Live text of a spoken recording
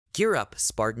Gear up,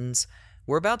 Spartans.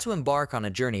 We're about to embark on a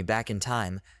journey back in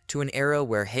time to an era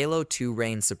where Halo 2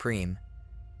 reigned supreme.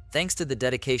 Thanks to the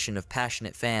dedication of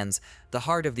passionate fans, the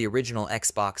heart of the original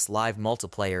Xbox Live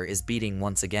multiplayer is beating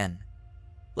once again.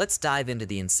 Let's dive into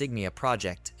the Insignia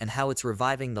Project and how it's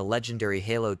reviving the legendary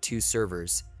Halo 2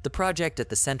 servers. The project at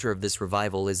the center of this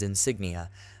revival is Insignia,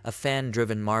 a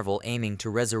fan-driven marvel aiming to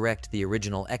resurrect the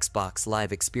original Xbox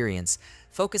Live experience,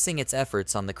 focusing its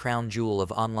efforts on the crown jewel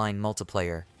of online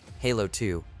multiplayer, Halo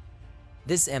 2.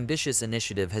 This ambitious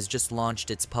initiative has just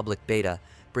launched its public beta,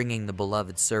 bringing the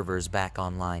beloved servers back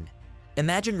online.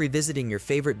 Imagine revisiting your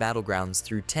favorite battlegrounds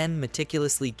through 10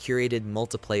 meticulously curated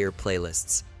multiplayer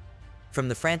playlists. From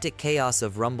the frantic chaos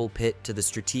of Rumble Pit to the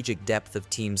strategic depth of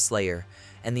Team Slayer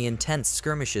and the intense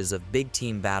skirmishes of Big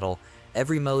Team Battle,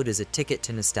 every mode is a ticket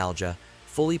to nostalgia,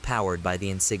 fully powered by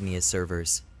the Insignia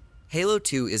servers. Halo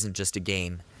 2 isn't just a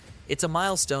game. It's a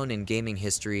milestone in gaming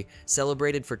history,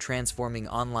 celebrated for transforming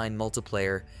online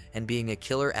multiplayer and being a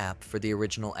killer app for the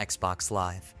original Xbox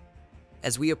Live.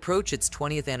 As we approach its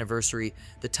 20th anniversary,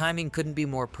 the timing couldn't be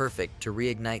more perfect to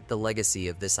reignite the legacy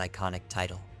of this iconic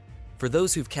title. For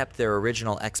those who've kept their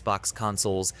original Xbox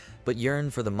consoles but yearn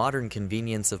for the modern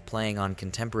convenience of playing on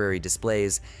contemporary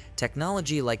displays,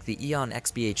 technology like the EON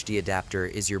XBHD adapter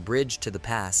is your bridge to the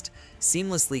past,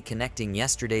 seamlessly connecting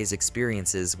yesterday's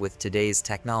experiences with today's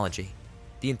technology.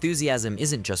 The enthusiasm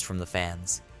isn't just from the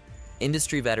fans.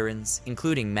 Industry veterans,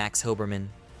 including Max Hoberman,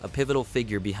 a pivotal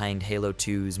figure behind Halo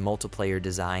 2's multiplayer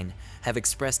design, have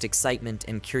expressed excitement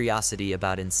and curiosity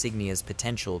about Insignia's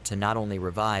potential to not only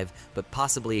revive, but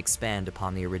possibly expand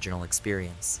upon the original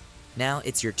experience. Now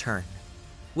it's your turn.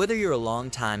 Whether you're a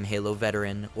long-time Halo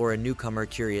veteran or a newcomer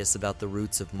curious about the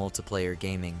roots of multiplayer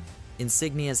gaming,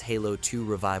 Insignia's Halo 2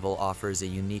 revival offers a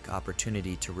unique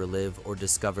opportunity to relive or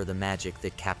discover the magic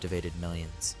that captivated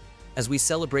millions. As we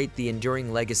celebrate the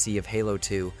enduring legacy of Halo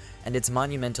 2 and its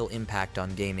monumental impact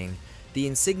on gaming, the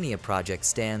Insignia Project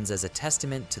stands as a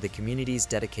testament to the community's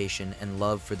dedication and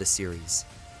love for the series.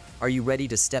 Are you ready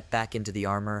to step back into the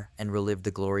armor and relive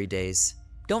the glory days?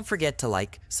 Don't forget to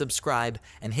like, subscribe,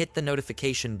 and hit the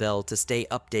notification bell to stay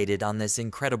updated on this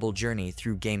incredible journey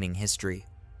through gaming history.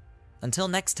 Until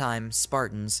next time,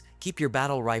 Spartans, keep your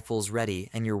battle rifles ready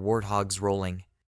and your warthogs rolling.